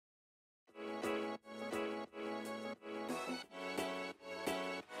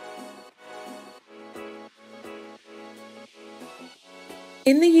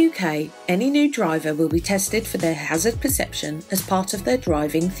In the UK, any new driver will be tested for their hazard perception as part of their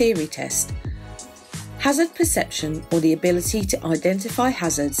driving theory test. Hazard perception, or the ability to identify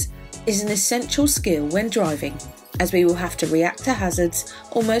hazards, is an essential skill when driving, as we will have to react to hazards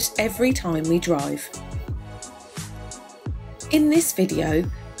almost every time we drive. In this video,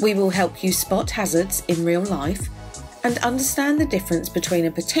 we will help you spot hazards in real life and understand the difference between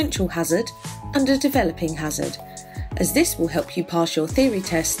a potential hazard and a developing hazard, as this will help you pass your theory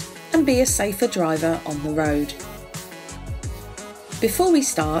test and be a safer driver on the road. Before we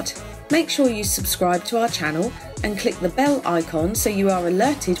start, make sure you subscribe to our channel and click the bell icon so you are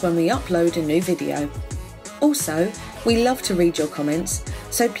alerted when we upload a new video. Also, we love to read your comments,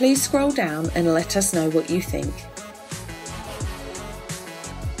 so please scroll down and let us know what you think.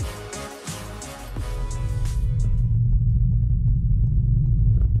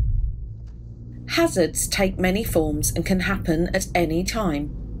 Hazards take many forms and can happen at any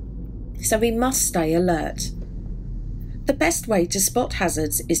time, so we must stay alert. The best way to spot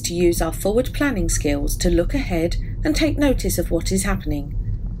hazards is to use our forward planning skills to look ahead and take notice of what is happening.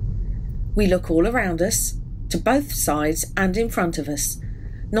 We look all around us, to both sides and in front of us,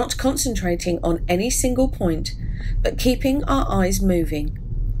 not concentrating on any single point, but keeping our eyes moving.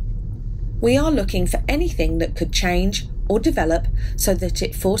 We are looking for anything that could change or develop so that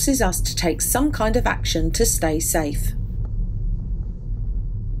it forces us to take some kind of action to stay safe.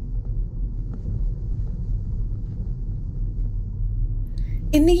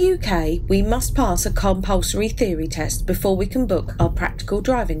 In the UK, we must pass a compulsory theory test before we can book our practical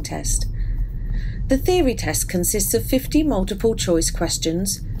driving test. The theory test consists of 50 multiple choice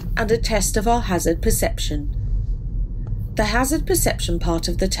questions and a test of our hazard perception. The hazard perception part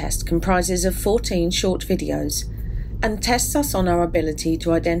of the test comprises of 14 short videos and tests us on our ability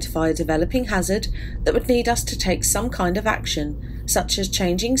to identify a developing hazard that would need us to take some kind of action, such as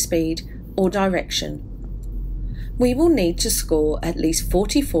changing speed or direction. We will need to score at least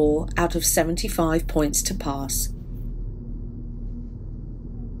 44 out of 75 points to pass.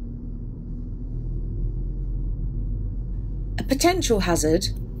 A potential hazard,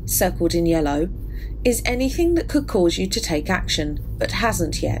 circled in yellow, is anything that could cause you to take action, but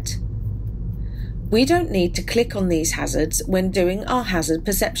hasn't yet. We don't need to click on these hazards when doing our hazard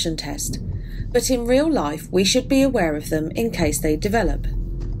perception test, but in real life we should be aware of them in case they develop.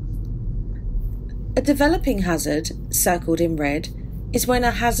 A developing hazard, circled in red, is when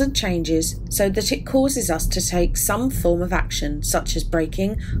a hazard changes so that it causes us to take some form of action, such as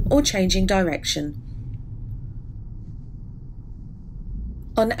braking or changing direction.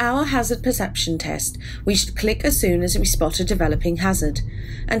 On our hazard perception test, we should click as soon as we spot a developing hazard,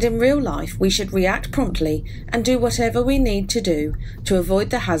 and in real life we should react promptly and do whatever we need to do to avoid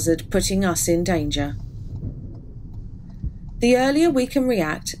the hazard putting us in danger. The earlier we can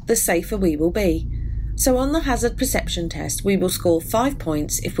react, the safer we will be. So on the hazard perception test, we will score 5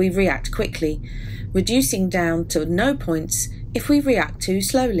 points if we react quickly, reducing down to no points if we react too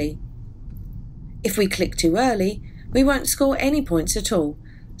slowly. If we click too early, we won't score any points at all,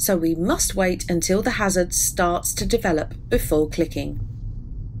 so we must wait until the hazard starts to develop before clicking.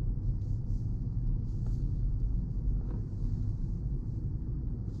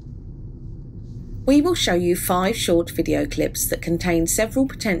 We will show you 5 short video clips that contain several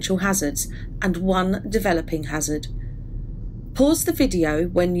potential hazards and 1 developing hazard. Pause the video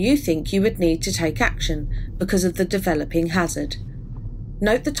when you think you would need to take action because of the developing hazard.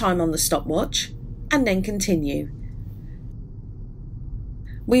 Note the time on the stopwatch and then continue.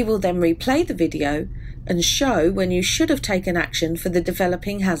 We will then replay the video and show when you should have taken action for the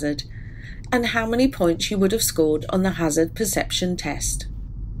developing hazard and how many points you would have scored on the hazard perception test.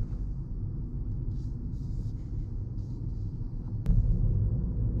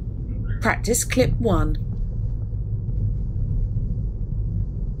 Practice clip 1.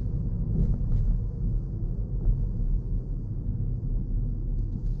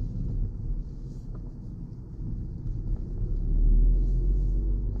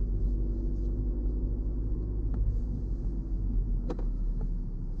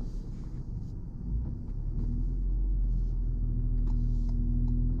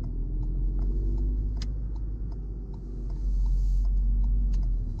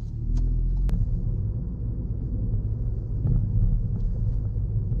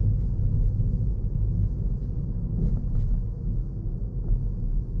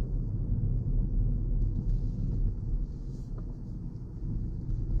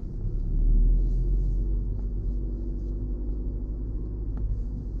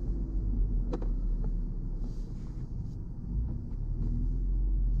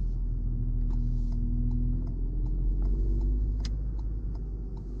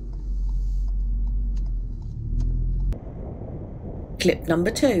 Clip number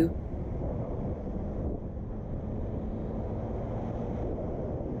 2.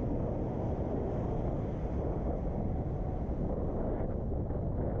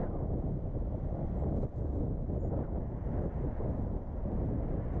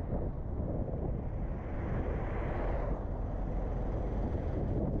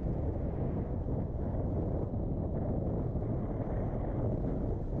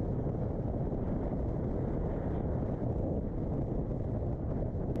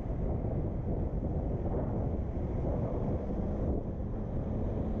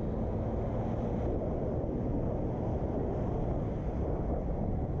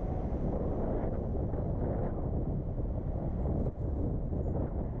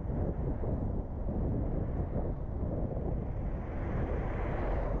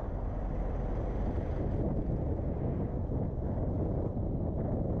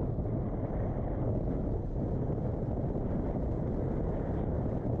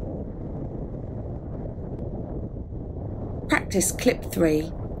 Practice Clip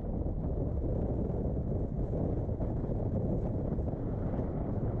 3.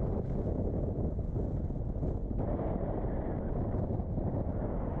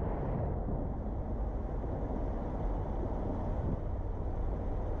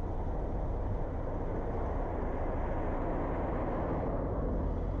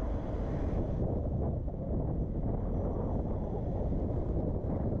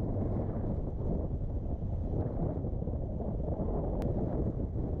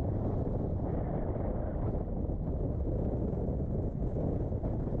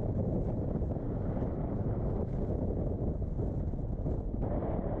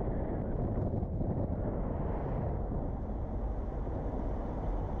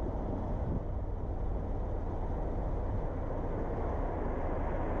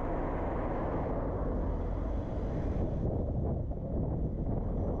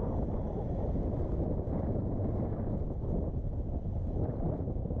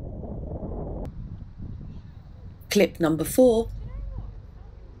 Clip number 4.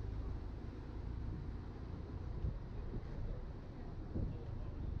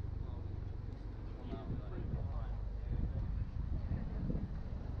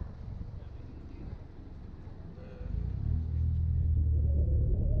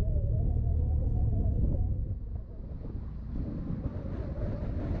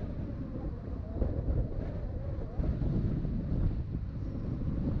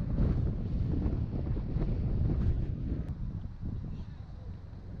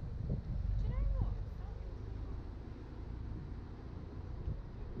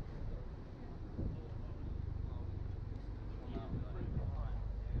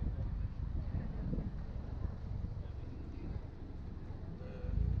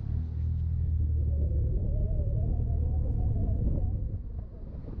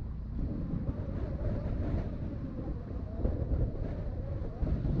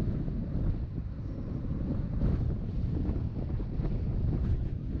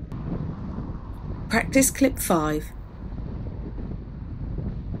 Practice Clip 5.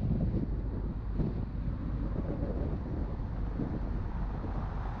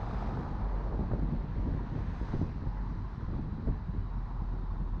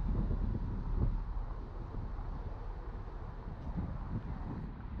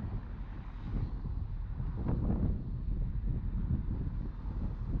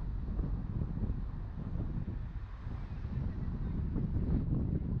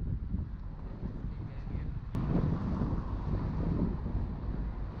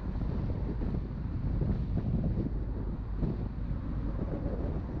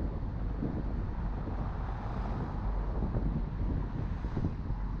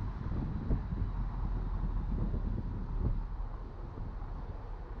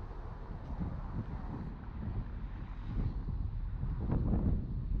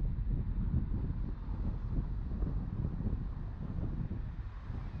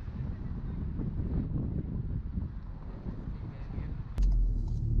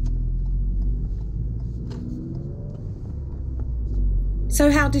 So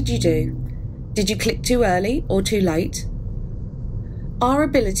how did you do? Did you click too early or too late? Our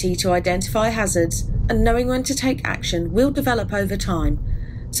ability to identify hazards and knowing when to take action will develop over time,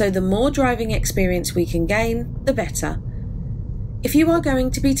 so the more driving experience we can gain, the better. If you are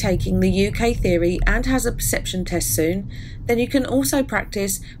going to be taking the UK theory and hazard perception test soon, then you can also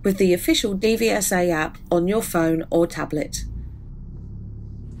practice with the official DVSA app on your phone or tablet.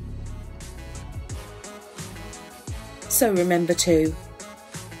 So remember to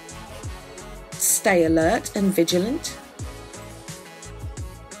stay alert and vigilant,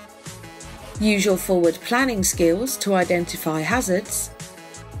 Use your forward planning skills to identify hazards,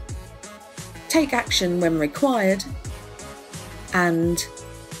 take action when required, and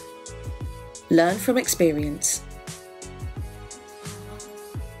learn from experience.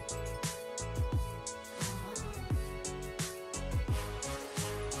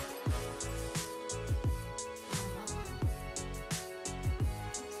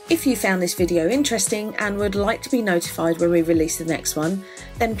 If you found this video interesting and would like to be notified when we release the next one,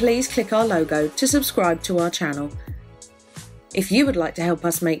 then please click our logo to subscribe to our channel. If you would like to help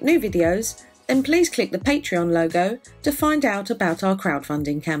us make new videos, then please click the Patreon logo to find out about our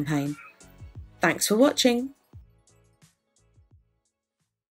crowdfunding campaign. Thanks for watching.